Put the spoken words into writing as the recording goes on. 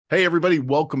Hey, everybody,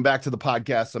 welcome back to the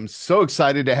podcast. I'm so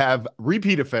excited to have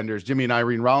repeat offenders, Jimmy and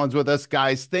Irene Rollins, with us.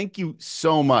 Guys, thank you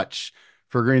so much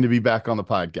for agreeing to be back on the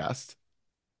podcast.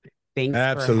 Thanks for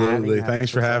having Absolutely. us.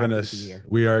 Thanks We're for so having happy to be us. here.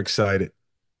 We are excited.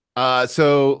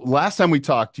 So last time we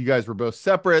talked, you guys were both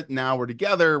separate. Now we're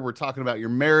together. We're talking about your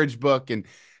marriage book. And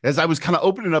as I was kind of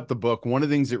opening up the book, one of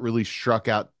the things that really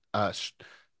stood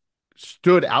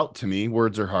out to me,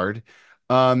 words are hard,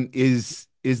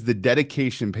 is the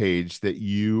dedication page that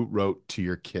you wrote to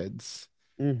your kids.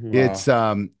 Hmm.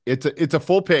 Wow. It's a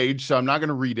full page, so I'm not going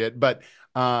to read it, but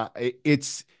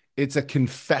it's a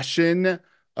confession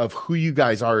of who you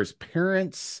guys are as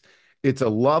parents. It's a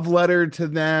love letter to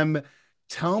them.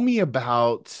 Tell me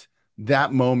about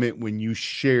that moment when you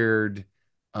shared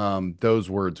those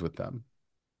words with them.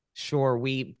 Sure.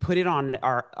 We put it on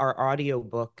our audio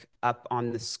book up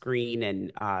on the screen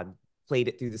and played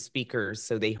it through the speakers.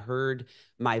 So they heard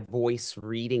my voice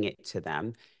reading it to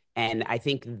them. And I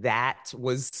think that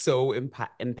was so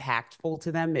impactful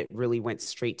to them. It really went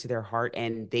straight to their heart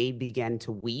and they began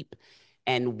to weep.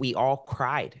 And we all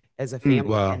cried as a family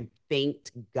Wow. and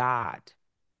thanked God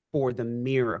for the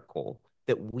miracle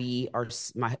that we are,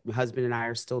 my husband and I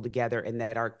are still together, and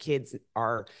that our kids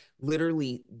are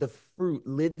literally the fruit,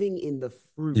 living in the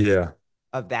fruit Yeah.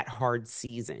 of that hard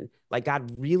season. Like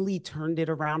God really turned it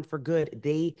around for good.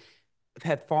 They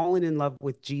have fallen in love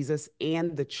with Jesus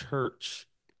and the church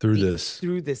Through this.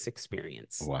 through this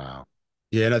experience. Wow.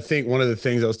 Yeah. And I think one of the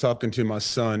things I was talking to my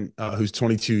son, who's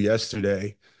 22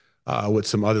 yesterday, with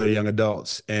some other young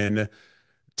adults and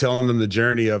telling them the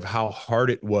journey of how hard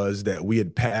it was that we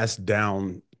had passed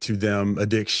down to them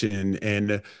addiction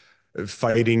and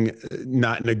fighting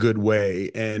not in a good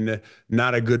way and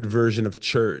not a good version of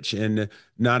church and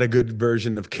not a good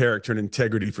version of character and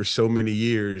integrity for so many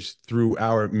years through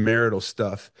our marital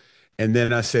stuff. And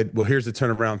then I said, well, here's the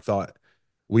turnaround thought.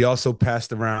 We also passed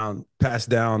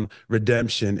down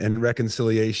redemption and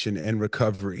reconciliation and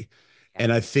recovery. Yeah.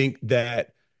 And I think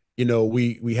that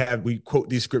we quote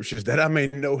these scriptures that I may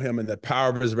know him and the power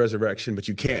of his resurrection, but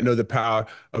you can't know the power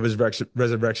of his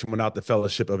resurrection without the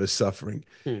fellowship of his suffering.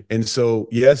 Hmm. And so,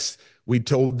 yes, we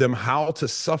told them how to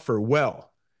suffer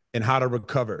well and how to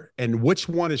recover and which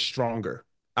one is stronger.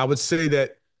 I would say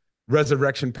that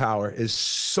resurrection power is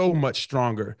so much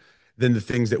stronger than the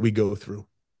things that we go through.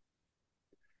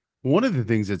 One of the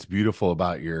things that's beautiful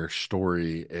about your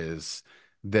story is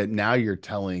that now you're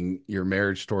telling your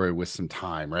marriage story with some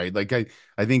time, right? Like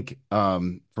I think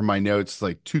from my notes,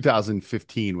 like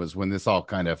 2015 was when this all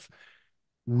kind of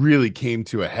really came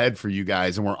to a head for you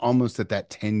guys, and we're almost at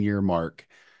that 10-year mark.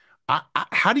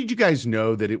 How did you guys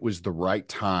know that it was the right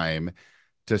time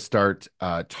to start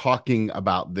talking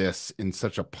about this in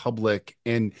such a public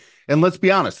and let's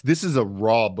be honest, this is a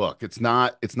raw book. It's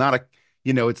not a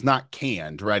it's not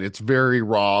canned, right? It's very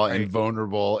raw and Right.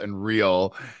 vulnerable and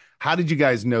real. How did you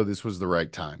guys know this was the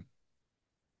right time?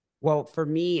 Well, for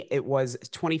me, it was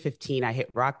 2015. I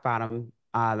hit rock bottom.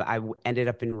 Ended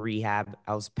up in rehab.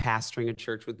 I was pastoring a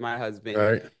church with my husband,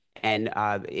 Right. and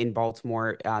in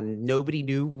Baltimore, nobody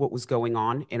knew what was going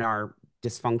on in our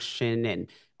dysfunction and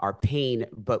our pain,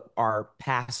 but our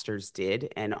pastors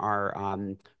did, and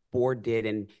our board did,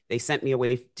 and they sent me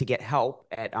away to get help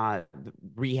at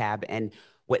rehab. And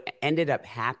what ended up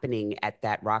happening at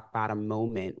that rock bottom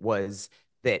moment was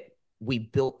that we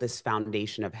built this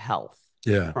foundation of health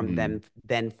Yeah. from Mm. them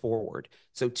then forward.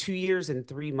 So 2 years and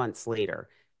 3 months later,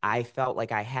 I felt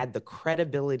like I had the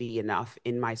credibility enough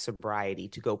in my sobriety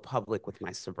to go public with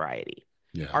my sobriety.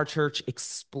 Yeah. Our church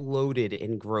exploded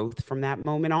in growth from that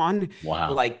moment on.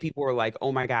 Wow. Like people were like,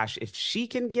 oh my gosh, if she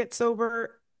can get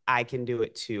sober, I can do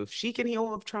it too. If she can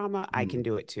heal of trauma, I can Mm.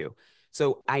 do it too.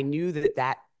 So I knew that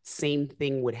that same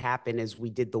thing would happen as we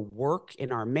did the work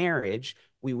in our marriage.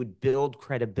 We would build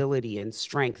credibility and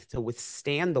strength to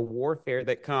withstand the warfare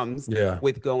that comes Yeah.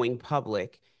 with going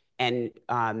public. And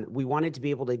we wanted to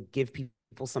be able to give people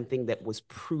something that was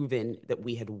proven that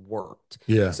we had worked.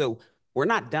 Yeah. So we're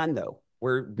not done though. We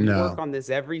work No. on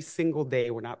this every single day.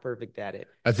 We're not perfect at it.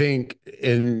 I think,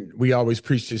 and we always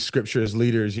preach this scripture as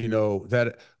leaders,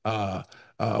 that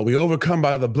we overcome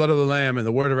by the blood of the Lamb and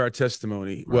the word of our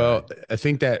testimony. Right. Well, I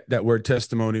think that word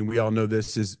testimony, we all know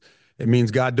this is, it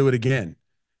means God do it again.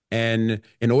 And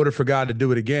in order for God to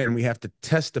do it again, we have to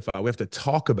testify, we have to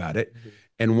talk about it. Mhm.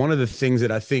 And one of the things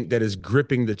that I think that is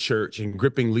gripping the church and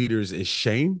gripping leaders is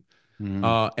shame,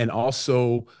 Mm. and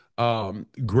also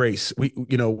grace. We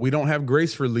don't have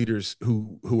grace for leaders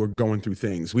who are going through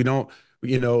things. We don't,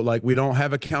 like we don't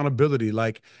have accountability.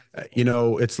 Like,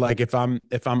 it's like if I'm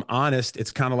honest,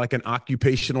 it's kind of like an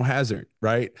occupational hazard,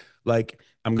 right? Like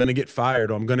I'm going to get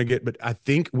fired or I'm going to get, but I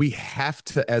think we have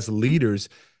to, as leaders,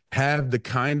 have the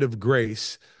kind of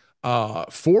grace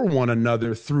for one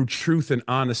another through truth and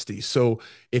honesty. So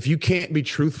if you can't be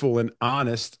truthful and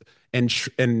honest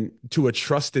and to a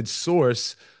trusted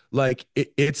source, like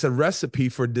it's a recipe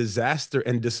for disaster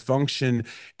and dysfunction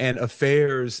and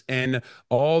affairs and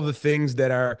all the things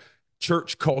that our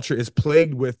church culture is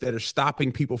plagued with that are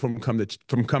stopping people from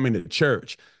coming to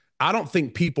church. I don't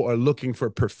think people are looking for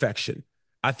perfection.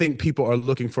 I think people are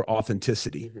looking for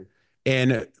authenticity. Mm-hmm.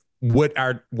 And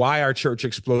why our church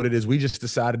exploded is we just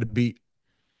decided to be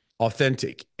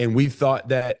authentic, and we thought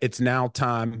that it's now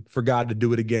time for God to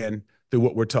do it again through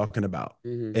what we're talking about.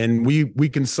 Mm-hmm. And we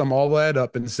can sum all that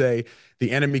up and say the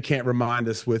enemy can't remind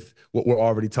us with what we're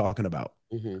already talking about.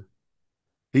 Mm-hmm.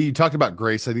 You talked about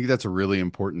grace. I think that's a really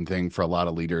important thing for a lot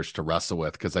of leaders to wrestle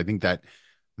with, because I think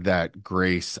that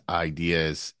grace idea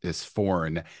is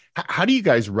foreign. How do you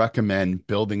guys recommend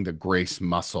building the grace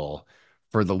muscle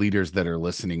for the leaders that are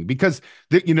listening? Because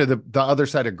the other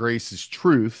side of grace is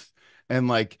truth, and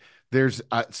like there's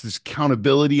this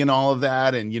accountability and all of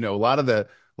that, and a lot of the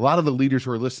leaders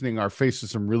who are listening are faced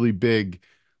with some really big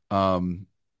um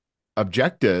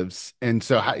objectives, and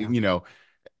so how, Yeah.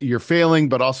 you're failing,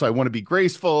 but also I want to be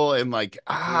graceful, and like,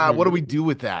 what do Mm-hmm. we do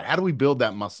with that? How do we build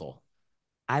that muscle?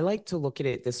 I like to look at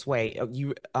it this way.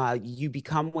 You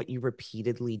become what you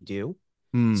repeatedly do.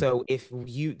 Hmm. So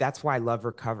that's why I love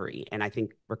recovery. And I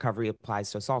think recovery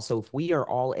applies to us all. So if we are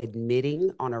all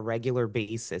admitting on a regular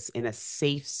basis in a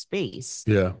safe space,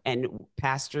 Yeah. and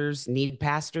pastors need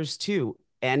pastors too,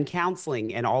 and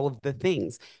counseling and all of the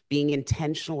things, being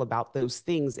intentional about those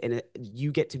things. And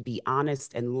you get to be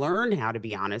honest and learn how to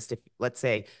be honest. If, let's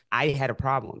say, I had a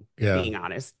problem Yeah. being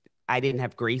honest, I didn't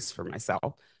have grace for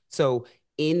myself. So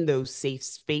in those safe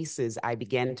spaces, I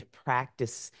began to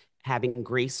practice having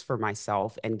grace for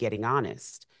myself and getting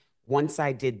honest. Once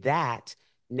I did that,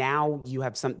 now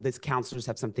these counselors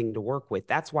have something to work with.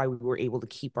 That's why we were able to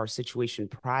keep our situation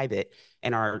private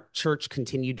and our church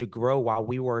continued to grow while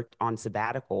we were on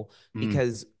sabbatical, Hmm.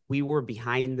 because we were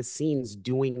behind the scenes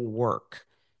doing work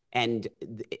and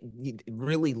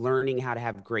really learning how to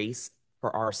have grace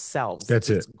for ourselves. That's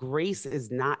This it. grace is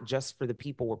not just for the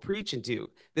people we're preaching to.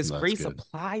 This That's grace good.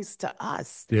 applies to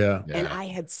us. Yeah. And Yeah. I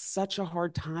had such a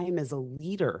hard time as a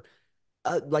leader,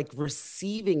 like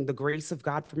receiving the grace of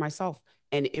God for myself.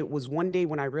 And it was one day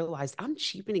when I realized I'm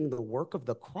cheapening the work of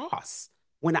the cross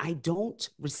when I don't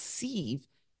receive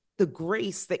the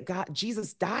grace that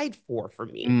Jesus died for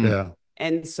me. Mm. Yeah.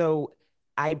 And so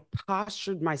I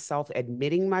postured myself,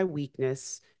 admitting my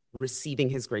weakness, receiving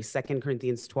his grace. 2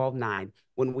 Corinthians 12:9.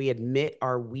 When we admit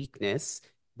our weakness,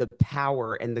 the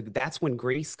power and that's when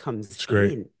grace comes It's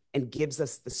great. in and gives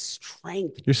us the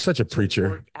strength You're such a to preacher.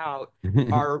 work out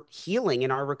our healing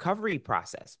and our recovery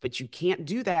process. But you can't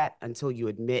do that until you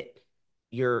admit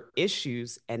your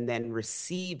issues and then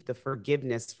receive the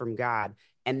forgiveness from God.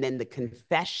 And then the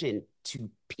confession to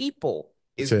people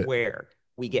That's is it. where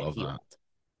we I get love that. healed.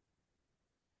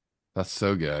 That's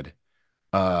so good.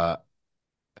 Uh,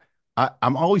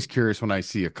 I'm always curious when I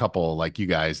see a couple like you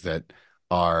guys that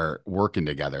are working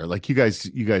together. Like you guys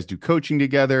do coaching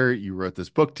together. You wrote this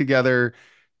book together.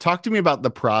 Talk to me about the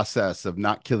process of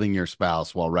not killing your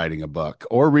spouse while writing a book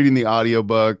or reading the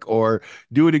audiobook or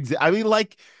do it. I mean,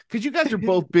 like, because you guys are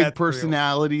both big That's real.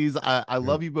 personalities. I Yeah.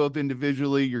 love you both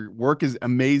individually. Your work is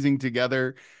amazing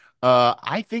together.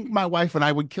 I think my wife and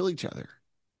I would kill each other.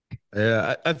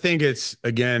 Yeah. I think it's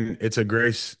a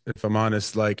grace, if I'm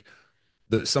honest, like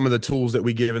some of the tools that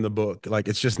we give in the book, like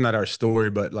it's just not our story,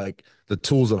 but like the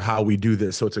tools of how we do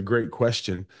this. So it's a great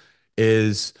question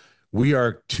is we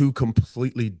are two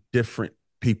completely different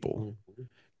people. Mhm.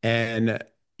 And,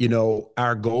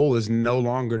 our goal is no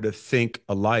longer to think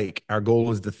alike. Our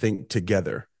goal is to think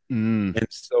together. Mm, And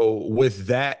so, with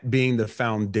that being the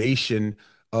foundation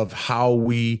of how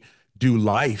we do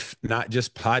life, not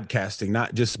just podcasting,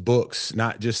 not just books,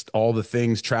 not just all the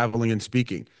things traveling and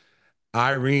speaking,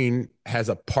 Irene has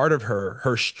a part of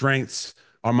her strengths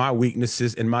are my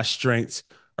weaknesses, and my strengths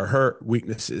are her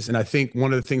weaknesses. And I think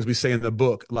one of the things we say in the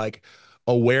book, like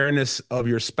awareness of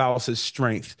your spouse's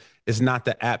strength is not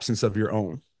the absence of your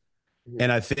own. Mhm.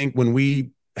 And I think when we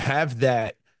have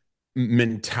that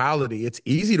mentality, it's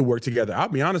easy to work together. I'll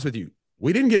be honest with you.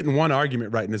 We didn't get in one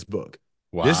argument right in this book.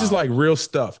 This is wow. like real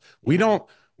stuff. We Yeah. don't,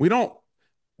 we don't,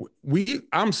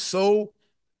 I'm so,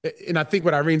 and I think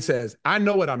what Irene says, I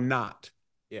know what I'm not.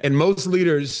 Yeah. And most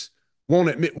leaders won't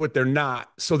admit what they're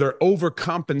not. So they're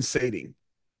overcompensating.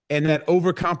 And that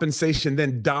overcompensation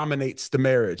then dominates the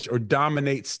marriage or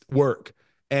dominates work.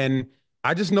 And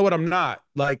I just know what I'm not.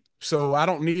 Like, so I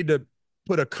don't need to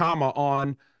put a comma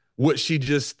on what she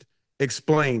just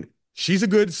explained. She's a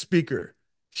good speaker.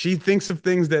 She thinks of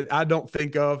things that I don't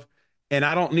think of, and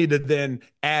I don't need to then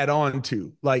add on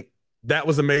to. Like, that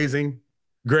was amazing.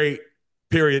 Great.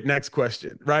 Period. Next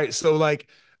question. Right. So, like,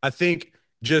 I think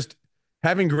just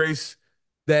having grace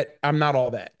that I'm not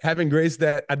all that, having grace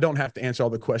that I don't have to answer all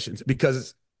the questions,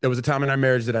 because there was a time in our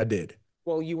marriage that I did.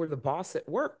 Well, you were the boss at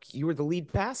work. You were the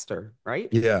lead pastor, right?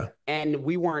 Yeah. And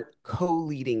we weren't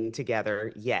co-leading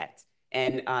together yet.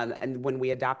 And when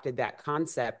we adopted that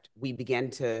concept, we began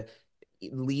to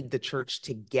lead the church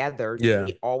together. Yeah.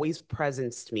 Jimmy always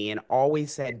presenced me and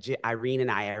always said, Irene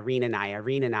and I, Irene and I,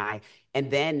 Irene and I.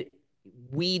 And then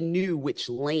we knew which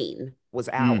lane was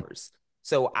Mm. ours.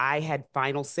 So I had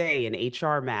final say in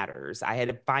HR matters. I had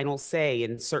a final say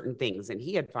in certain things, and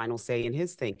he had final say in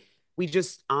his thing. We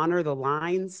just honor the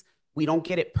lines. We don't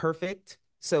get it perfect.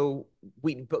 So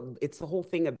but it's the whole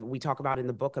thing of, we talk about in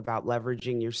the book about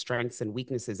leveraging your strengths and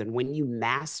weaknesses. And when you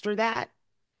master that,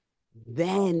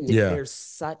 then Yeah. there's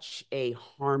such a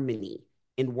harmony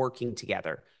in working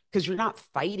together, because you're not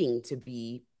fighting to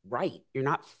be right. You're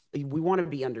not, we want to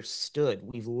be understood.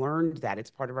 We've learned that it's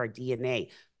part of our DNA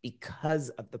because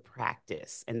of the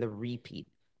practice and the repeat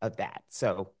of that.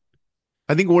 So,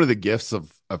 I think one of the gifts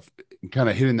of kind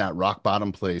of hitting that rock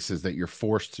bottom place is that you're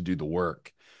forced to do the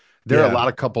work. There are a Yeah. lot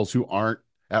of couples who aren't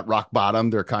at rock bottom.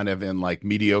 They're kind of in like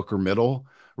mediocre middle,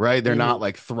 right? They're not mhm,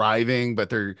 like thriving, but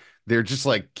they're just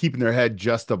like keeping their head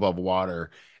just above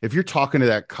water. If you're talking to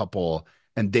that couple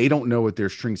and they don't know what their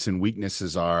strengths and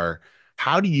weaknesses are,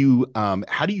 how do you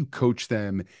coach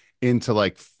them into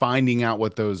like finding out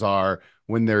what those are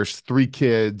when there's three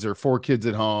kids or four kids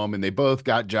at home and they both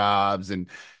got jobs and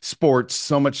sports,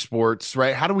 so much sports,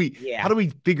 right? How yeah. do we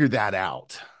figure that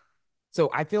out? So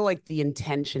I feel like the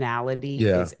intentionality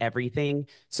Yeah. is everything.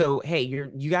 So hey,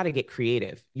 you got to get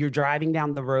creative. You're driving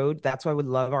down the road. That's why I would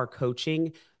love our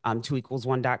coaching. 2 equals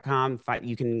 1.com.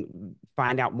 You can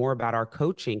find out more about our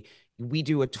coaching. We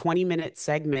do a 20-minute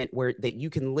segment where that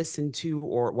you can listen to,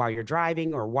 or while you're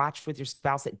driving, or watch with your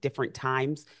spouse at different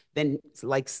times. Then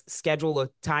like schedule a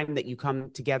time that you come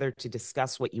together to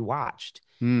discuss what you watched.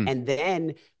 Hmm. And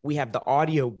then we have the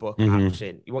audiobook Hmm.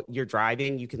 option. You're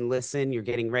driving, you can listen, you're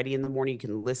getting ready in the morning, you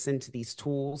can listen to these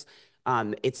tools.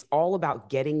 It's all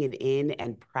about getting it in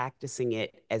and practicing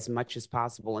it as much as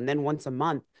possible. And then once a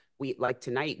month, we, like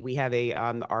tonight, we have a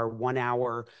our 1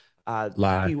 hour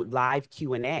Lie. live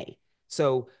Q&A.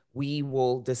 So we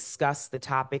will discuss the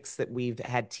topics that we've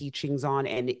had teachings on.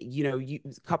 And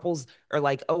couples are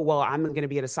like, oh, well, I'm going to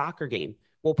be at a soccer game.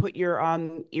 Well, put your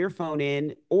earphone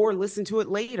in or listen to it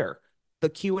later, the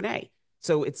Q&A.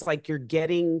 So it's like you're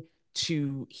getting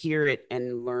to hear it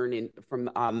and learn from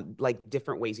like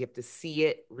different ways. You have to see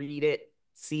it, read it,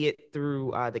 see it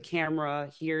through the camera,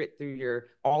 hear it through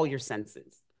all your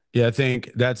senses. Yeah, I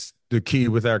think that's the key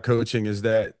with our coaching is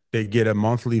that they get a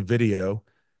monthly video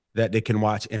that they can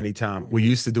watch anytime. We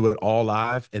used to do it all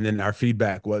live, and then our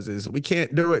feedback was is we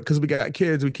can't do it because we got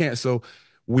kids, we can't. So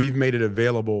we've made it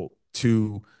available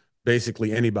to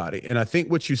basically anybody. And I think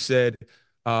what you said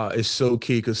is so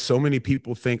key because so many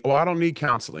people think, oh, I don't need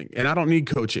counseling and I don't need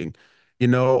coaching.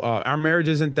 Our marriage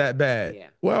isn't that bad. Yeah.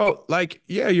 Well, like,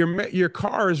 yeah, your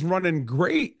car is running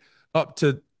great up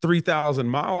to 3,000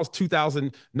 miles,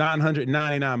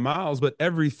 2,999 miles, but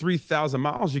every 3,000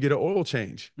 miles, you get an oil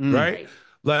change, Mm. right? Right.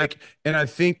 Like, and I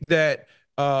think that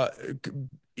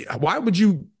why would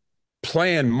you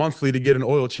plan monthly to get an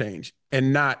oil change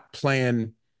and not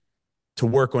plan to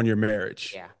work on your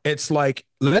marriage? Yeah. It's like,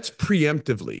 Yes. let's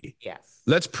preemptively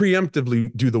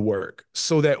do the work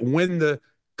so that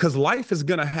because life is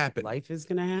going to happen. Life is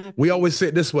going to We happen. always say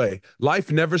it this way: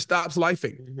 life never stops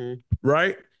lifing, Mhm.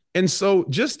 right? And so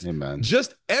Amen.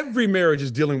 just every marriage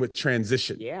is dealing with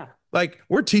transition. Yeah. Like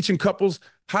we're teaching couples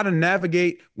how to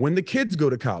navigate when the kids go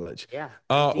to college, Yeah.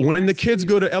 Empty when the kids nesters.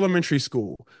 go to elementary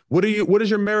school. What does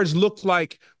your marriage look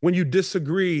like when you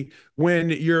disagree, when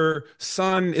your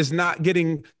son is not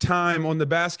getting time on the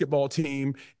basketball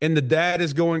team and the dad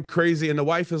is going crazy and the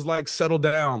wife is like, settle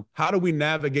down? How do we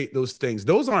navigate those things?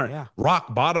 Those aren't Yeah.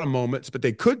 rock bottom moments, but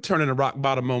they could turn into rock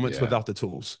bottom moments Yeah. without the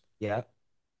tools. Yeah.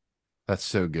 That's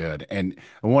so good. And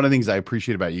one of the things I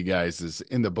appreciate about you guys is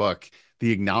in the book,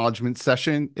 the acknowledgement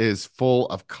session is full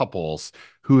of couples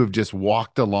who have just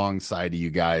walked alongside of you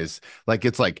guys. Like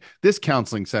it's like this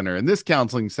counseling center and this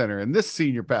counseling center and this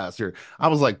senior pastor. I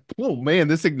was like, oh man,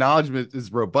 this acknowledgement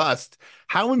is robust.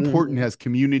 How important Mhm. has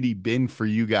community been for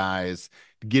you guys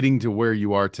getting to where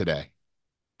you are today?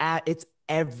 It's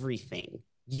everything.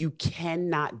 You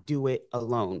cannot do it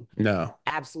alone. No.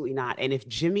 Absolutely not. And if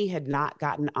Jimmy had not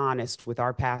gotten honest with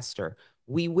our pastor,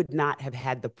 we would not have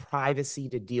had the privacy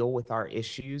to deal with our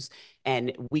issues,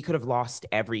 and we could have lost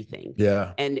everything.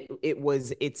 Yeah. And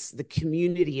it's the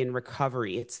community in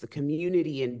recovery. It's the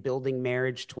community in building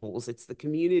marriage tools. It's the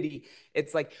community.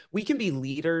 It's like we can be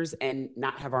leaders and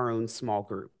not have our own small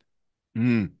group.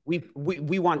 Mm.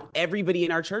 We want everybody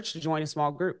in our church to join a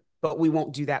small group, but we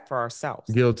won't do that for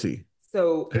ourselves. Guilty.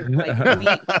 So it's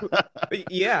like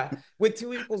yeah, with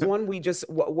two equals one, we just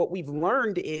what we've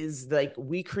learned is like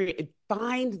we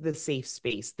find the safe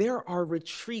space. There are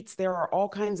retreats, there are all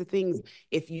kinds of things.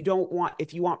 If you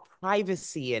want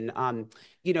privacy and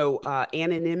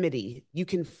anonymity, you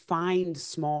can find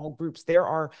small groups. There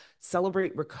are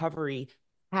Celebrate Recovery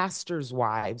pastors'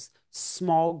 wives,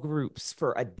 small groups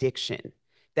for addiction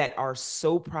that are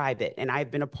so private, and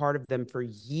I've been a part of them for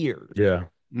years. Yeah.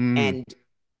 Mm. And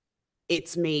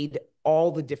it's made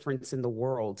all the difference in the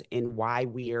world in why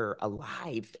we are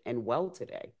alive and well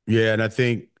today. Yeah, and I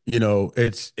think,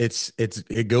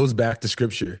 it goes back to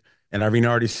scripture. And Irene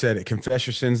already said it. Confess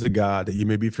your sins to God that you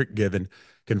may be forgiven.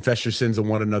 Confess your sins to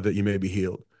one another that you may be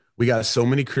healed. We got so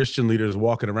many Christian leaders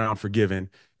walking around forgiven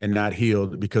and not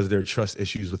healed because of their trust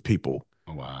issues with people.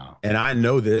 Oh, wow. And I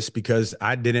know this because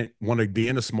I didn't want to be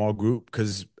in a small group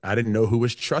because I didn't know who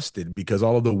was trusted because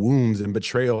all of the wounds and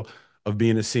betrayal of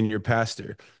being a senior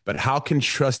pastor. But how can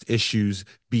trust issues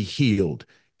be healed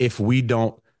if we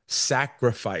don't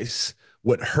sacrifice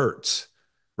what hurts,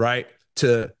 right?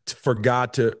 For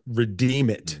God to redeem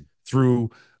it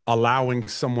through allowing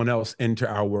someone else into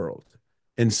our world.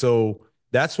 And so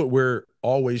that's what we're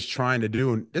always trying to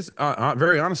do. And it's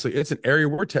very honestly, it's an area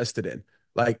we're tested in.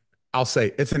 Like I'll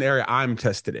say, it's an area I'm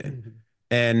tested in. Mhm.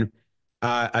 And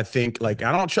I think like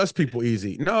I don't trust people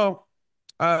easy. No,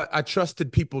 I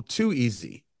trusted people too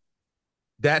easy.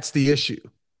 That's the issue.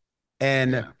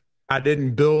 And Yeah. I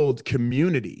didn't build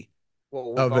community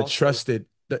Well, of a trusted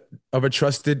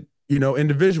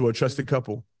individual, a trusted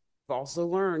couple. we've also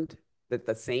learned that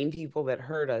the same people that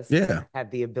hurt us Yeah,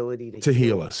 have the ability to to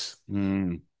heal heal. us.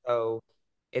 Mm. So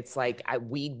it's like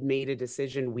we made a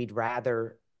decision. We'd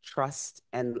rather trust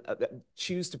and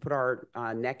choose to put our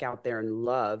neck out there and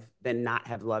love than not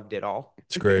have loved at all.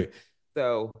 It's great.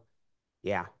 So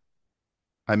yeah.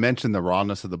 I mentioned the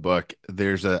rawness of the book.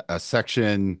 There's a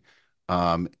section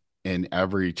um, in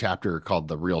every chapter called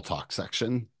the real talk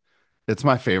section. It's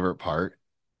my favorite part.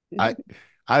 I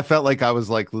I felt like I was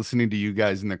like listening to you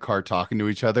guys in the car talking to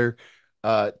each other.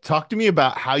 Talk to me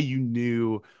about how you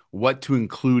knew what to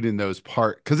include in those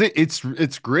parts because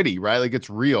it's gritty, right? Like it's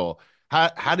real.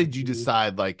 How did you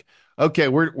decide like, okay,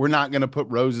 we're not gonna put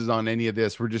roses on any of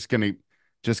this. We're just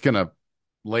gonna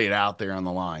lay it out there on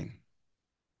the line.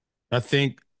 I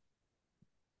think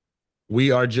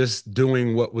we are just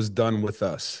doing what was done with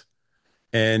us.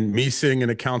 And me sitting in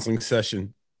a counseling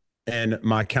session and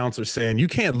my counselor saying, you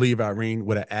can't leave Irene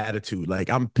with an attitude. Like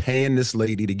I'm paying this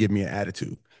lady to give me an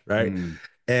attitude. Right. Mm.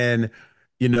 And,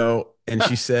 and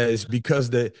she says, because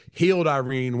the healed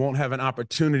Irene won't have an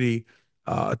opportunity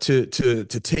to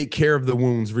take care of the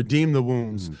wounds, redeem the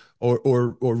wounds, Mm.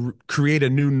 or create a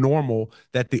new normal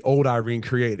that the old Irene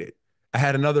created. I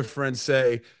had another friend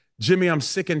say, Jimmy, I'm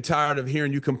sick and tired of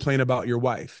hearing you complain about your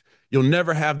wife. You'll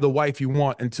never have the wife you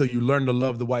want until you learn to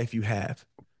love the wife you have.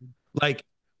 Like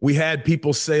we had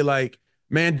people say like,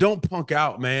 man, don't punk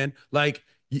out, man. Like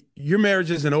your marriage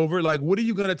isn't over. Like, what are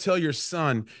you going to tell your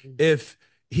son if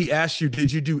he asks you,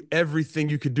 did you do everything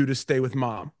you could do to stay with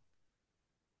mom?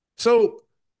 So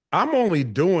I'm only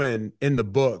doing in the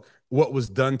book what was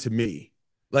done to me.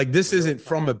 Like this isn't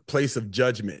from a place of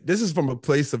judgment. This is from a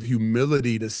place of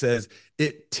humility that says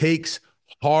it takes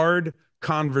hard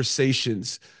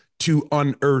conversations to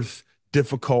unearth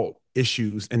difficult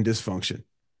issues and dysfunction.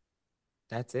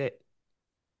 That's it.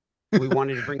 We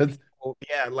wanted to bring That's people,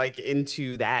 yeah, like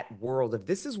into that world of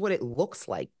this is what it looks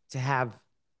like to have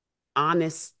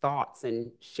honest thoughts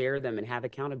and share them and have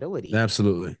accountability.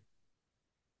 Absolutely.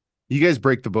 You guys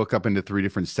break the book up into three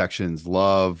different sections: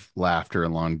 love, laughter,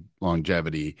 and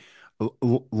longevity.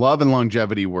 Love and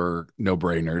longevity were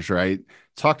no-brainers, right?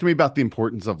 Talk to me about the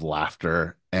importance of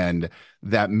laughter and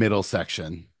that middle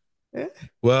section. Yeah.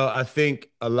 Well, I think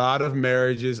a lot of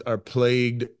marriages are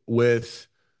plagued with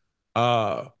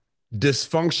uh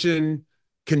dysfunction,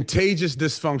 contagious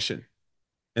dysfunction.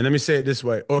 And let me say it this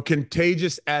way, or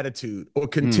contagious attitude or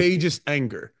Mm. contagious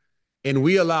anger. And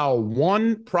we allow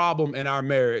one problem in our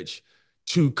marriage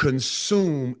to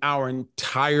consume our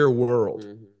entire world.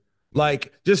 Mhm.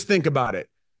 Like, just think about it.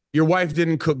 Your wife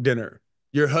didn't cook dinner.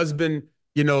 Your husband,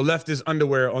 left his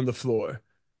underwear on the floor.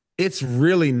 It's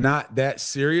really not that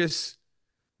serious,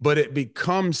 but it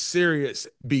becomes serious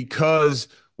because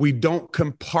we don't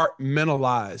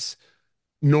compartmentalize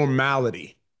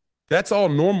normality. That's all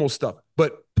normal stuff.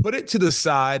 But put it to the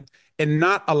side and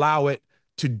not allow it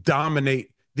to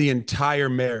dominate the entire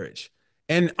marriage.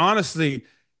 And honestly,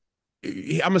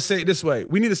 I'm gonna say it this way: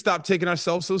 we need to stop taking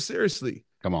ourselves so seriously.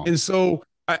 Come on. And so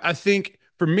I think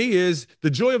for me is the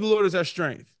joy of the Lord is our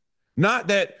strength. Not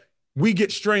that we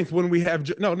get strength when we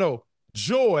have no.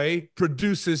 Joy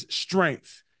produces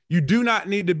strength. You do not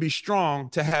need to be strong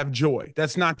to have joy.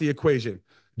 That's not the equation.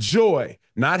 Joy,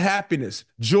 not happiness.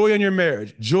 Joy in your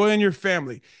marriage, joy in your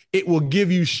family. It will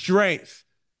give you strength,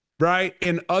 right,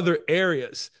 in other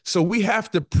areas. So we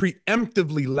have to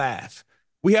preemptively laugh.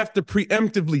 We have to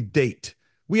preemptively date.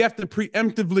 We have to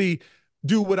preemptively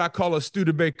do what I call a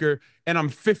Studebaker, and I'm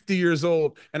 50 years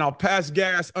old, and I'll pass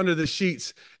gas under the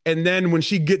sheets. And then when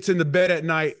she gets into bed at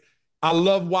night, I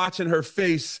love watching her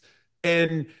face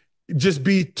and just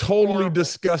be totally Horrible.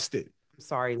 disgusted. I'm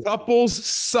sorry. Couples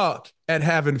suck at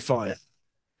having fun.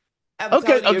 I'm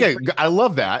Okay, telling you, okay. I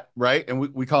love that, right? And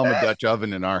we call him a Dutch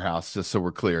oven in our house, just so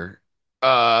we're clear.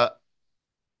 Uh,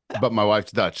 but my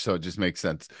wife's Dutch, so it just makes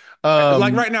sense. Like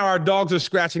Um, right now, our dogs are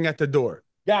scratching at the door.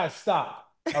 Guys, stop.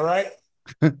 All right.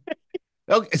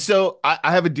 okay, so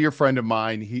I have a dear friend of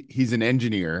mine. He's an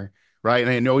engineer, right? And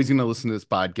I know he's going to listen to this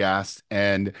podcast,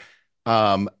 and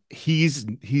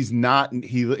he's not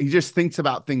he just thinks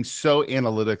about things so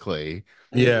analytically,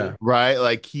 Yeah. right?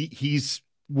 Like he's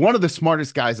one of the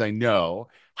smartest guys I know.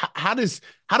 How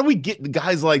do we get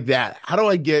guys like that? How do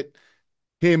I get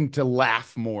him to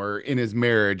laugh more in his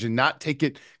marriage and not take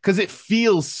it because it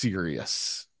feels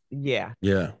serious? yeah.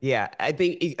 Yeah. Yeah. I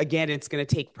think again, it's going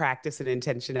to take practice and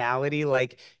intentionality.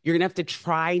 Like you're going to have to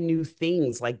try new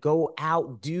things, like go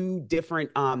out, do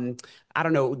different, I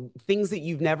don't know, things that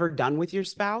you've never done with your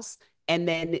spouse. And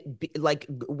then like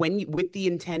when you, with the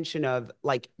intention of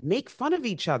like, make fun of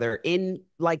each other in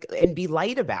like, and be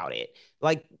light about it.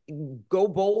 Like go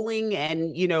bowling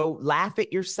and, laugh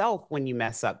at yourself when you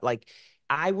mess up. Like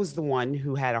I was the one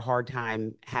who had a hard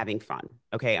time having fun.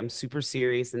 Okay. I'm super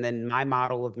serious. And then my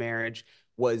model of marriage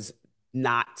was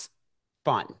not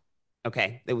fun.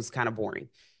 Okay. It was kind of boring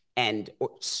and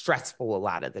stressful a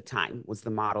lot of the time, was the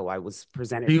model I was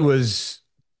presented He with. was,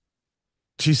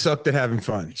 she sucked at having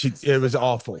fun. It was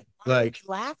awful. Why are we Like,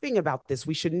 laughing about this?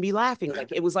 We shouldn't be laughing.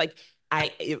 Like it was like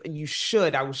you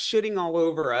should. I was shitting all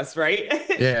over us, right?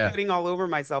 yeah. Shitting all over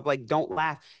myself. Like don't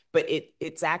laugh. But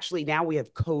it's actually now we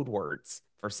have code words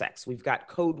for sex. We've got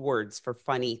code words for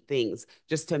funny things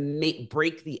just to make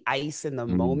break the ice in the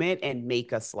Mm. moment and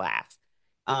make us laugh.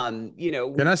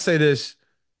 Can I say this?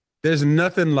 There's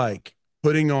nothing like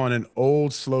putting on an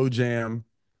old slow jam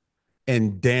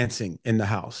and dancing in the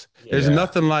house. There's Yeah, Yeah.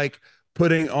 nothing like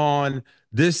putting on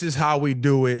This Is How We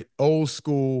Do It, old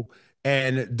school,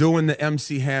 and doing the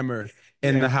MC Hammer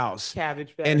in yeah. the house.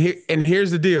 Cabbage And Patch.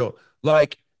 here's the deal.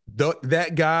 Like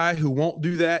that guy who won't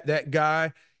do that, that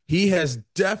guy, he has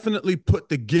definitely put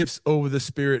the gifts over the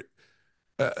spirit,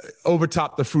 over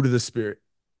top the fruit of the spirit.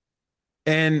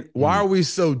 And why Mm. are we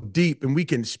so deep and we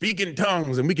can speak in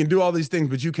tongues and we can do all these things,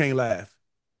 but you can't laugh?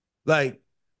 Like,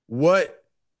 what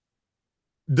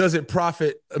does it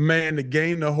profit a man to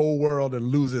gain the whole world and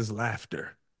lose his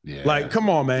laughter? Like, Yeah. come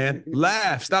on, man.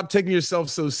 Laugh. Stop taking yourself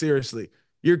so seriously.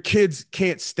 Your kids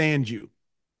can't stand you.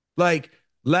 Like,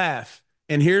 laugh.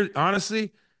 And here,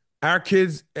 honestly, our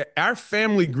kids, our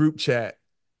family group chat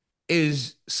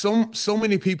is so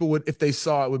many people would, if they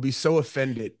saw it, would be so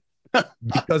offended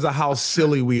because of how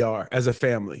silly we are as a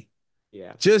family.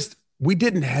 Yeah. Just we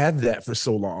didn't have that for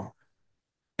so long.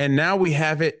 And now we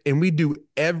have it, and we do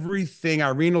everything.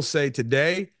 Irene will say,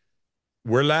 today,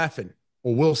 we're laughing.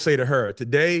 Or we'll say to her,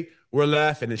 today, we're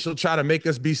laughing. And she'll try to make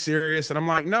us be serious. And I'm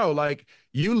like, no, like,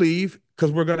 you leave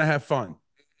because we're going to have fun.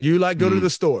 You like go to Mm. the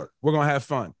store, we're going to have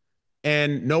fun.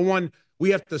 And no one,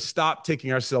 we have to stop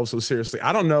taking ourselves so seriously.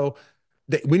 I don't know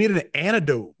that we need an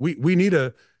antidote. We need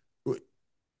a,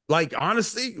 like,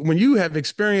 honestly, when you have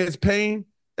experienced pain,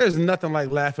 there's nothing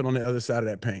like laughing on the other side of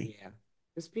that pain. Yeah.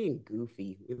 Just being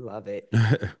goofy. We love it.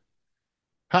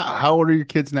 How old are your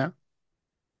kids now?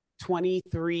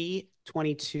 23,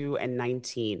 22, and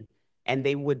 19. And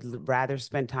they would rather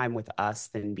spend time with us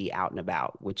than be out and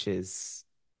about, which is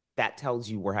that tells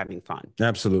you we're having fun.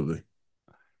 Absolutely.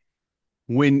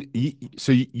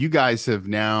 So you guys have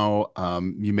now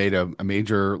you made a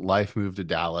major life move to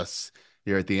Dallas.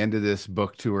 You're at the end of this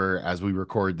book tour as we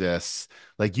record this.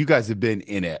 Like you guys have been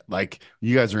in it. Like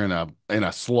you guys are in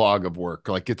a slog of work.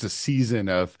 Like it's a season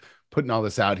of putting all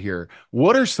this out here.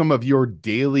 What are some of your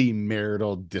daily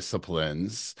marital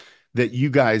disciplines that you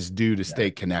guys do to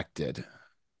stay connected?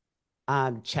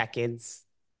 Check-ins.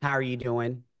 How are you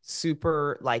doing?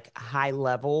 Super like high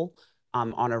level.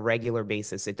 on a regular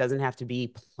basis. It doesn't have to be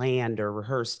planned or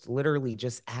rehearsed. Literally,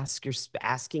 just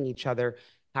asking each other,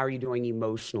 "How are you doing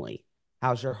emotionally?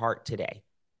 How's your heart today?"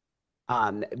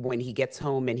 When he gets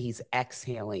home and he's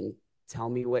exhaling, tell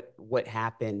me what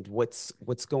happened, what's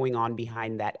going on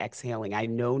behind that exhaling. I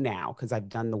know now because I've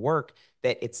done the work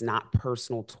that it's not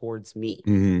personal towards me.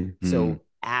 Mm. So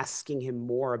asking him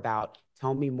more about,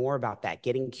 tell me more about that,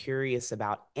 getting curious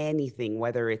about anything,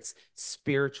 whether it's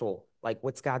spiritual, like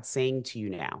what's God saying to you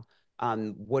now?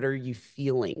 What are you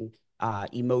feeling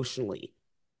emotionally?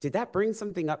 Did that bring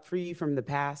something up for you from the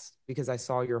past? Because I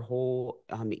saw your whole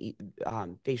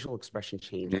facial expression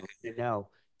change. I want to know.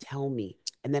 Tell me.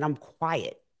 And then I'm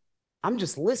quiet. I'm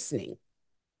just listening.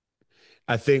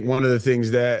 I think one of the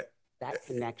things that That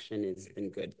connection has been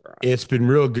good for it's us. been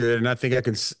real good. And I think I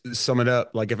can sum it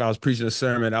up. Like if I was preaching a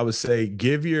sermon, I would say,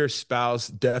 give your spouse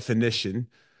definition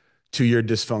to your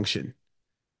dysfunction.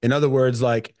 In other words,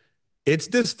 like it's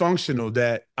dysfunctional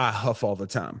that I huff all the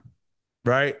time,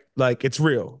 right? Like it's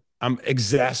real. I'm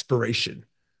exasperation,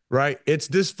 right? It's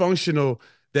dysfunctional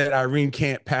that Irene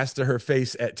can't pass to her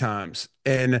face at times.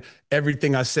 And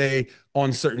everything I say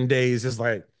on certain days is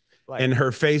like, Like and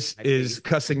her face my is face.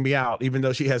 cussing me out, even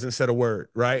though she hasn't said a word,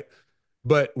 right?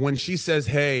 But when she says,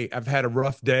 "Hey, I've had a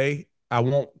rough day," I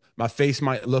won't, my face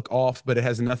might look off, but it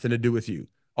has nothing to do with you.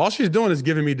 All she's doing is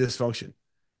giving me dysfunction.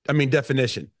 I mean,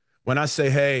 definition. When I say,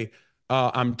 "Hey,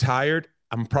 I'm tired,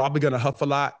 I'm probably going to huff a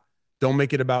lot," don't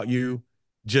make it about you.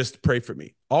 Just pray for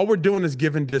me. All we're doing is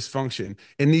giving dysfunction.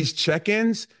 In these check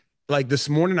ins, like this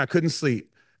morning, I couldn't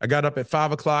sleep. I got up at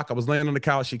 5 o'clock. I was laying on the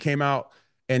couch. She came out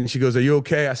and she goes, "Are you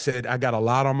okay?" I said, "I got a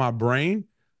lot on my brain."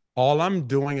 All I'm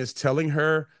doing is telling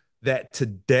her that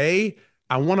today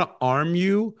I want to arm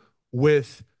you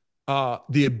with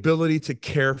the ability to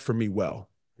care for me well.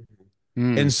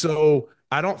 And Mm. so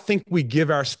I don't think we give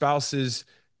our spouses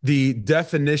the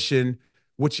definition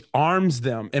which arms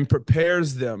them and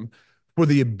prepares them for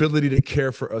the ability to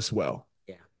care for us well.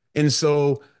 Yeah. And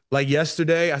so, like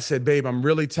yesterday, I said, "Babe, I'm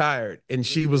really tired." And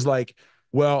she was like,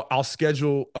 "Well, I'll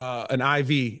schedule an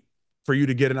IV for you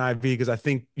to get an IV because I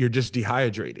think you're just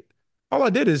dehydrated." All I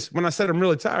did is when I said I'm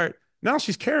really tired, now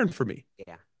she's caring for me.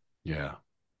 Yeah. Yeah.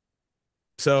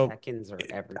 So, Check-ins are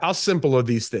how everything. simple are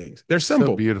these things? They're So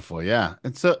simple. beautiful. Yeah.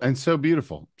 And so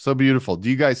beautiful. So beautiful. Do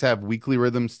you guys have weekly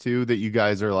rhythms too that you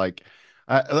guys are like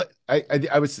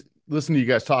I was listening to you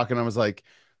guys talk and I was like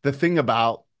the thing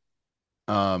about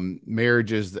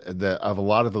marriages of a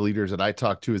lot of the leaders that I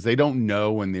talk to is they don't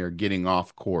know when they're getting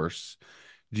off course.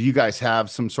 Do you guys have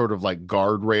some sort of like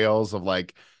guardrails of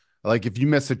like if you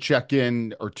miss a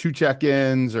check-in or two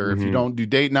check-ins or if you Mm-hmm. don't do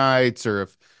date nights or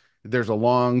if there's a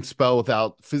long spell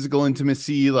without physical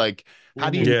intimacy, like how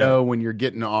do you Mhm. Yeah. know when you're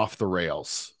getting off the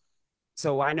rails?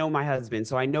 So I know my husband,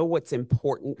 so I know what's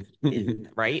important in,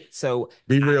 right? So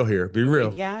Be I, real here. Be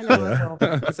real. yeah, I know I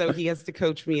Yeah. will. So he has to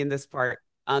coach me in this part.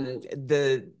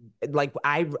 The like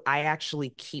I actually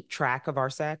keep track of our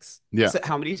sex. Yeah, So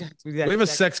how many times we We had have a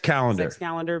sex sex calendar.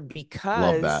 calendar love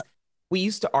because that. we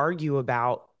used to argue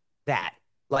about that.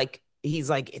 Like he's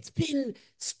like, it's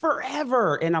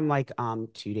forever. And I'm like,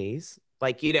 2 days.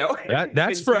 Like, it's That's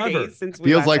been two forever, days since we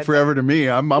Feels last like had sex. forever to me.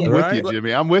 I'm Yeah. with you, right?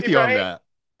 Jimmy. I'm with you on Right? that.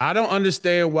 I don't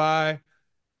understand why,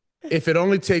 if it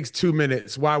only takes 2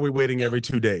 minutes, why are we waiting every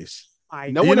 2 days? My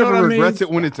No You one know ever what I mean? regrets it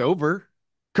when God. it's over.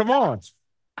 Come on.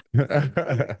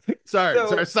 Sorry.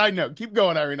 So Side note. Keep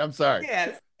going, Irene. I'm sorry.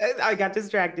 yes, I got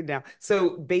distracted now.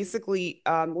 So basically,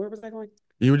 where was I going?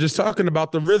 You were just talking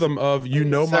about the rhythm of, Oh yeah,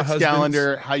 my Sex husband's.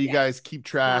 calendar, how you guys yes, keep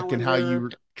track and how calendar. you're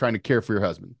trying to care for your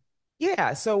husband.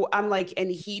 Yeah, so I'm like, and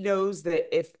he knows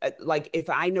that if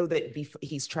I know that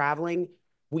he's traveling,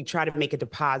 we try to make a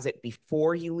deposit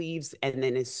before he leaves, and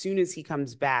then as soon as he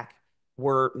comes back,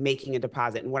 we're making a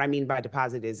deposit. And what I mean by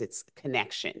deposit is it's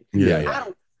connection. Yeah, Yeah. I yeah.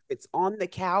 don't. It's on the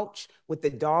couch with the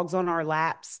dogs on our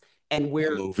laps, and A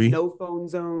we're movie. no phone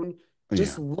zone. Yeah.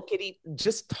 Just look at each,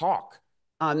 just talk.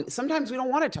 Sometimes we don't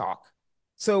want to talk,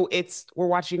 so we're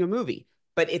watching a movie,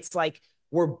 but it's like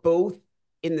we're both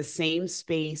in the same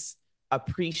space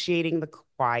appreciating the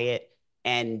quiet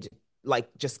and like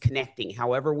just connecting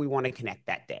however we want to connect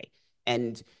that day.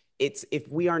 And it's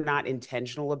if we are not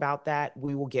intentional about that,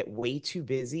 we will get way too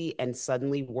busy and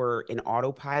suddenly we're in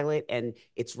autopilot and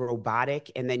it's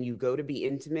robotic. And then you go to be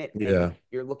intimate and Yeah.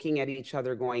 you're looking at each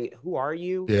other going, who are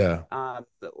you? Yeah. Um,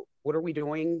 what are we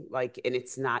doing? Like, and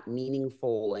it's not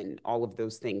meaningful and all of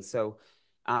those things. So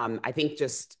I think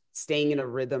just staying in a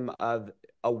rhythm of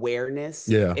awareness.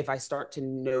 Yeah. If I start to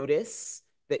notice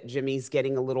that Jimmy's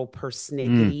getting a little Mm.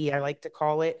 persnickety, I like to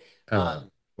call it, Wow.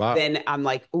 then I'm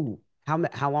like, ooh,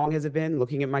 how long has it been?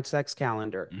 Looking at my sex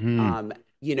calendar. Mm.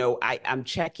 I'm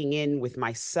checking in with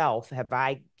myself. Have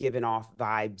I given off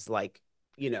vibes like,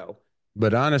 you know,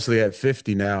 But honestly, at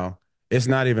 50 now, it's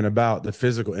not even about the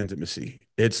physical intimacy.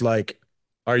 It's like,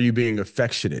 are you being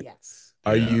affectionate? yes,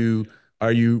 Are Yeah. you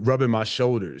are you rubbing my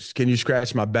shoulders? Can you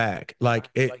scratch my back? Like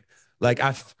it, like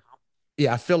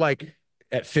yeah, I feel like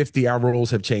at 50 our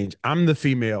roles have changed. I'm the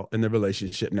female in the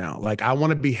relationship now. Like I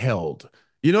want to be held.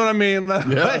 You know what I mean?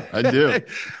 Yeah, I do.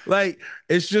 Like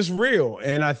it's just real.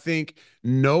 And I think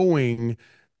knowing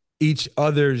each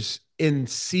other's in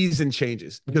season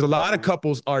changes because a lot of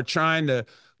couples are trying to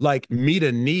like meet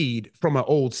a need from an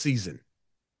old season,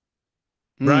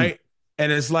 Hmm. right?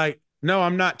 And it's like, no,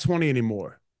 I'm not 20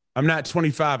 anymore. I'm not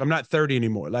 25. I'm not 30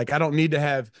 anymore. Like I don't need to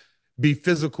have be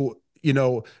physical,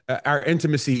 our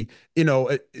intimacy,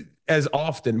 as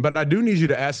often. But I do need you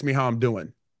to ask me how I'm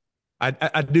doing.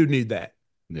 I do need that.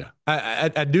 Yeah.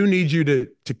 I do need you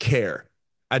to care.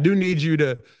 I do need you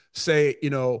to say,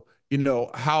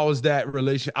 how's that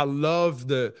relation? I love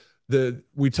the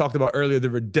we talked about earlier, the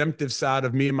redemptive side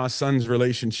of me and my son's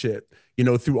relationship,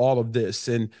 through all of this.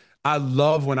 And I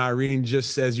love when Irene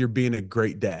just says you're being a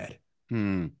great dad.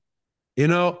 Hmm. You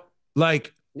know,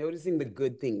 like noticing the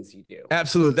good things you do.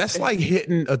 absolutely. That's like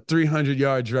hitting a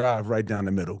 300-yard drive right down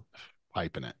the middle.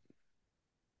 Piping it.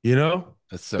 You know,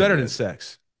 That's so better than good.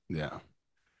 sex. Yeah.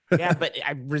 Yeah, but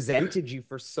I resented you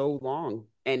for so long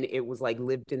and it was like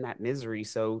lived in that misery.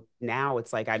 So now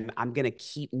it's like I'm gonna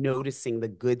keep noticing the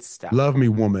good stuff. Love me,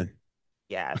 woman.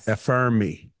 Yes. Affirm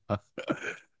me.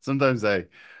 Sometimes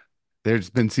there's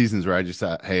been seasons where I just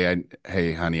thought, hey,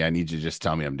 honey, I need you to just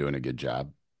tell me I'm doing a good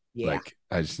job. Yeah. Like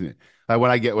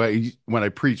when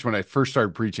I first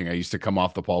started preaching, I used to come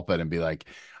off the pulpit and be like,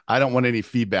 I don't want any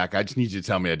feedback. I just need you to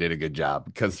tell me I did a good job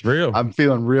because It's real. I'm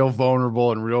feeling real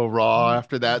vulnerable and real raw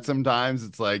after that. Sometimes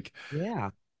it's like, Yeah.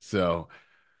 so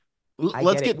I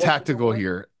let's get it. get Well, you know tactical what?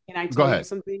 here. Can I Go tell you ahead.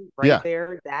 something right Yeah.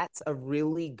 there? That's a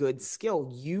really good skill.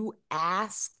 You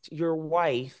asked your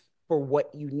wife for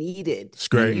what you needed. It's You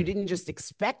great. Mm. didn't just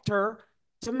expect her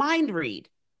to mind read.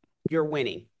 You're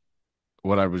winning.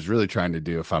 What I was really trying to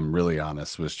do, if I'm really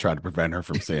honest, was try to prevent her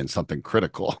from saying something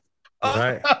critical.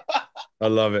 Right. I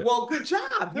love it. Well, good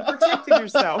job. You protected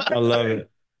yourself. I love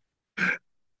it.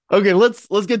 Okay, let's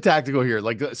get tactical here.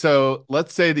 Like, so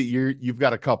let's say that you've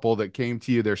got a couple that came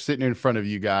to you, they're sitting in front of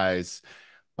you guys.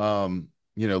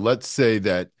 Let's say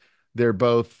that they're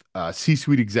both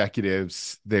C-suite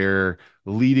executives, they're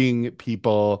leading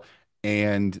people,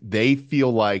 and they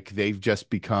feel like they've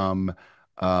just become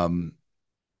um,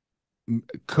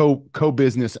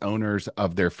 co-business owners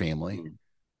of their family.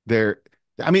 They're,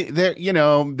 I mean,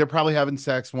 they're probably having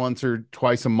sex once or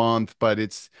twice a month, but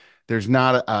there's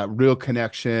not a real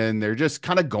connection. They're just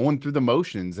kind of going through the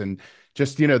motions and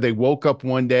just, they woke up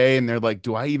one day and they're like,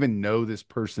 do I even know this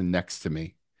person next to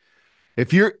me?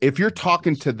 If you're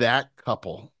talking to that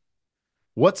couple,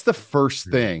 what's the first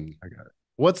thing? I got it.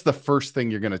 What's the first thing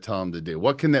you're going to tell them to do?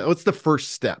 What's the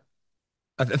first step?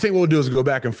 I think what we'll do is go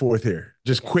back and forth here.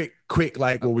 Just Okay. quick,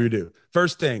 like what we do.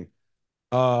 First thing,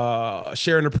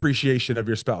 share an appreciation of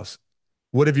your spouse.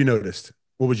 What have you noticed?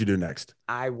 What would you do next?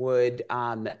 I would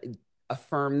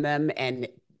affirm them and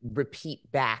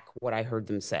repeat back what I heard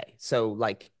them say. So,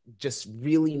 like, just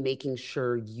really making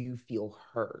sure you feel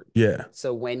heard. Yeah.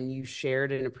 So, when you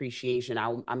shared an appreciation,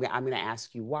 I'm going to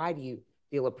ask you, why do you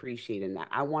feel appreciated in that?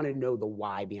 I want to know the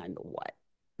why behind the what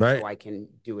Right. so I can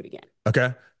do it again.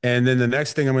 Okay. And then the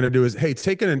next thing I'm going to do is, hey,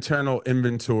 take an internal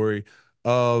inventory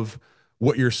of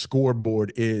what your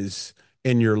scoreboard is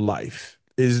in your life.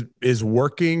 Is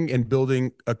working and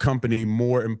building a company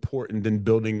more important than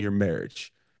building your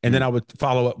marriage? And then Mm. I would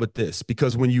follow up with this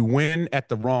because when you win at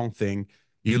the wrong thing,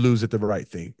 you lose at the right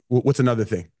thing. What's another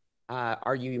thing?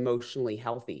 Are you emotionally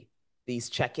healthy? These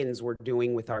check-ins we're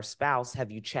doing with our spouse,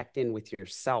 have you checked in with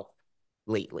yourself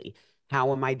lately?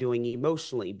 How am I doing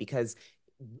emotionally? Because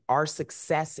our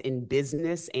success in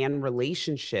business and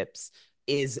relationships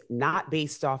is not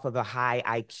based off of a high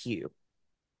IQ.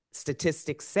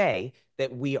 Statistics say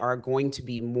that we are going to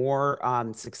be more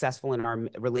successful in our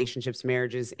relationships,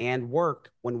 marriages, and work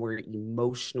when we're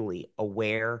emotionally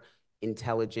aware,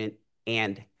 intelligent,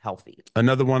 and healthy.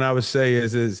 Another one I would say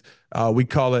is we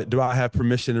call it, do I have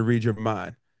permission to read your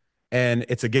mind? And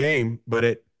it's a game,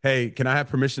 but hey, can I have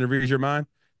permission to read your mind?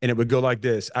 And it would go like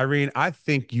this: Irene, I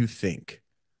think you think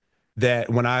that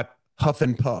when I huff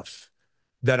and puff,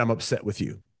 that I'm upset with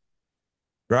you,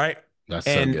 right? That's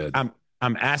so And good.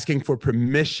 I'm asking for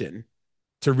permission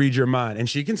to read your mind, and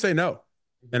she can say no,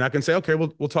 and I can say, okay, we'll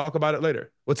talk about it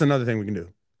later. What's another thing we can do?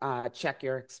 check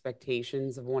your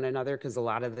expectations of one another, because a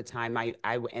lot of the time I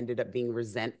ended up being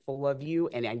resentful of you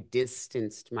and I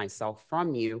distanced myself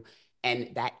from you.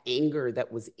 And that anger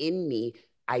that was in me,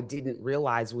 I didn't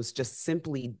realize was just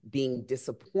simply being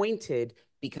disappointed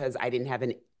because I didn't have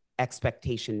an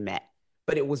expectation met.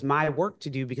 But it was my work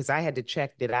to do because I had to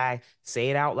check, did I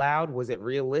say it out loud? Was it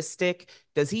realistic?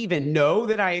 Does he even know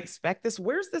that I expect this?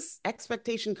 Where's this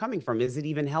expectation coming from? Is it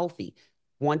even healthy?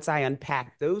 Once I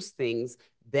unpacked those things,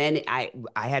 then I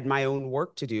had my own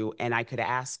work to do and I could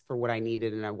ask for what I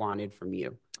needed and I wanted from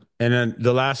you. And then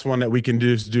the last one that we can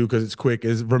do because it's quick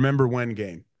is remember when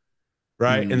game,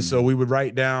 right? And so Mm, we would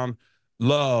write down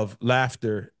love,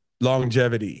 laughter,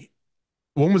 longevity.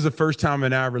 When was the first time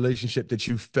in our relationship that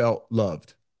you felt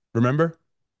loved? Remember?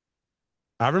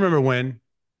 I remember when,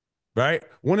 right?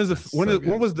 that's so When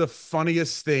good. was the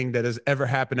funniest thing that has ever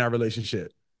happened in our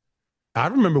relationship? I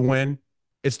remember when.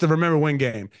 It's the remember when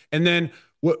game. And then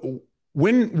what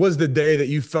when was the day that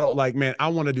you felt like, man, I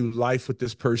want to do life with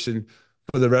this person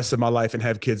for the rest of my life and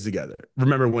have kids together?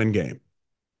 Remember when game.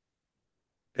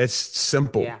 It's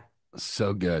simple. Yeah.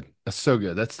 So good. That's so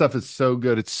good. That stuff is so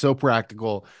good. It's so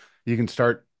practical. You can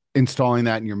start installing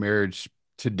that in your marriage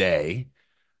today.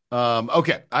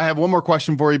 Okay, I have one more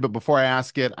question for you, but before I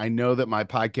ask it, I know that my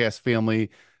podcast family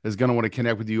is going to want to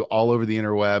connect with you all over the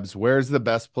interwebs. Where's the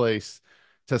best place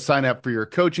to sign up for your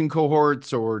coaching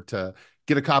cohorts or to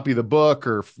get a copy of the book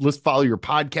or let's follow your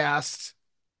podcasts?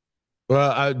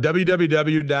 Well,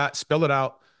 spell it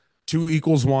out, 2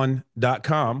 equals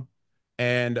 1.com.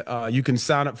 And you can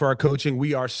sign up for our coaching.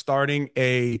 We are starting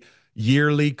a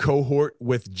yearly cohort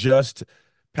with just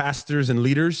pastors and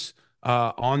leaders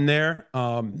on there.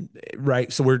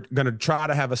 Right. So we're going to try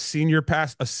to have a senior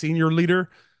leader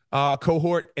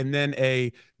cohort, and then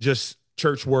a just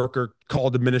church worker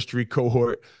called the ministry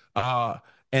cohort. Uh,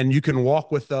 and you can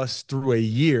walk with us through a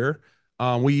year.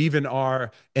 We even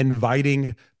are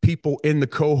inviting people in the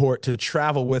cohort to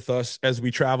travel with us as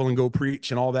we travel and go preach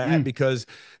and all that, Mm, because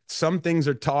some things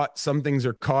are taught, some things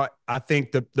are caught. I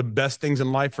think the best things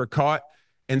in life are caught.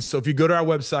 And so if you go to our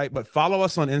website, but follow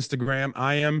us on Instagram,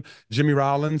 I am Jimmy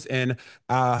Rollins and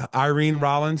Irene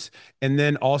Rollins. And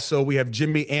then also we have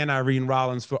Jimmy and Irene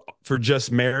Rollins for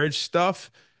just marriage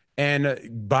stuff. And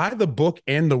buy the book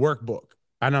and the workbook.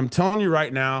 And I'm telling you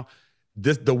right now,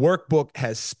 the workbook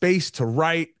has space to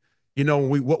write. You know,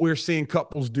 what we're seeing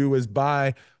couples do is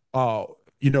buy, uh,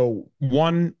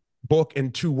 one book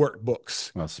and two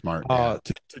workbooks well, smart. Yeah.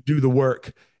 to do the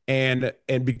work. And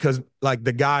because like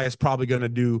the guy is probably going to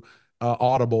do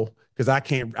Audible because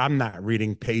I'm not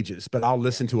reading pages, but I'll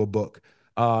listen to a book.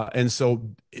 And so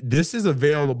this is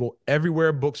available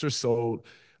everywhere books are sold.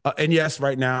 And yes,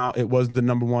 right now it was the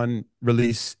number one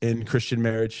release in Christian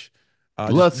marriage.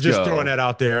 Let's Just throwing go. that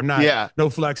out there. I'm not Yeah. no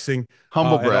flexing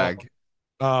Humble at all.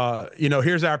 brag.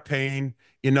 Here's our pain.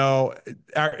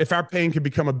 If our pain could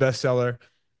become a bestseller,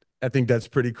 I think that's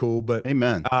pretty cool. But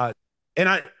Amen. uh, and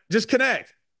I just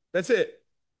connect. That's it.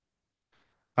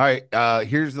 All right.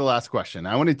 Here's the last question.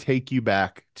 I want to take you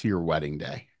back to your wedding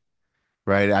day.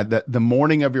 Right? The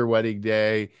morning of your wedding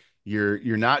day,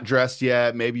 you're not dressed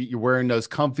yet. Maybe you're wearing those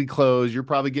comfy clothes. You're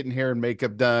probably getting hair and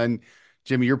makeup done.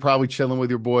 Jimmy, you're probably chilling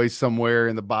with your boys somewhere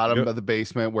in the bottom Yep. of the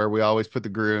basement where we always put the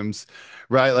grooms,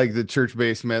 right? Like the church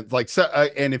basement. Like so,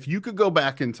 and if you could go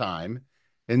back in time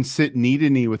and sit knee to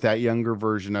knee with that younger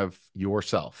version of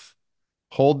yourself,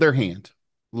 hold their hand,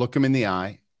 look them in the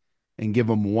eye, and give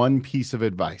them one piece of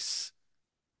advice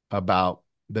about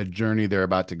the journey they're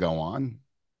about to go on,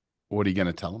 what are you going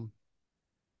to tell them?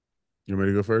 You want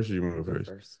me to go first, or you want to You go go first?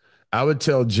 first. I would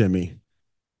tell Jimmy,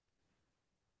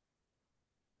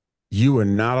 you are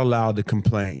not allowed to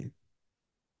complain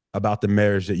about the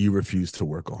marriage that you refuse to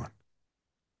work on.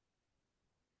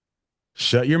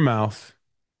 Shut your mouth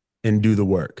and do the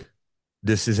work.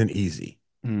 This isn't easy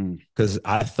Mm, because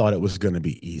I thought it was going to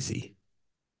be easy.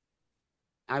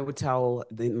 I would tell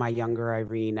my younger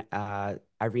Irene,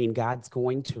 Irene, God's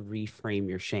going to reframe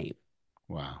your shame,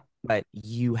 wow. but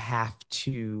you have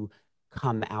to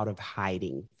come out of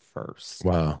hiding first.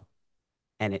 Wow.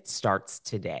 And it starts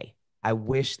today. I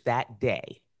wish that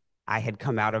day I had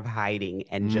come out of hiding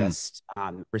and Mm. just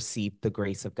received the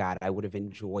grace of God. I would have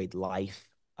enjoyed life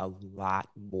a lot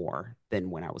more than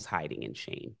when I was hiding in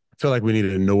shame. I feel like we need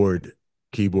a Nord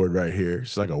keyboard right here.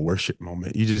 It's like a worship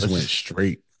moment. You just Let's went just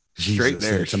straight, straight Jesus, and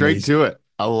there, it's straight to amazing. it.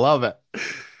 I love it.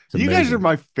 It's You guys are amazing.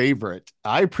 my favorite.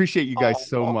 I appreciate you guys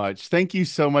so much. Thank you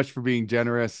so much for being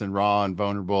generous and raw and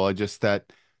vulnerable. I just that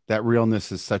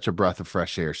realness is such a breath of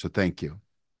fresh air. So thank you.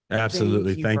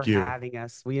 Absolutely. Thank you for Thank you. having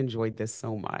us. We enjoyed this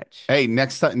so much. Hey,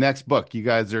 next book. You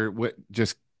guys are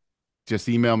just just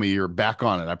email me. You're back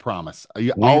on it. I promise.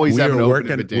 You always We have are an open working.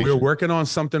 We're invitation. working on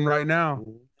something right now.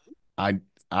 I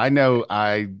I know.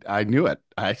 I knew it.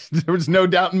 There was no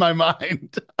doubt in my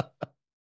mind.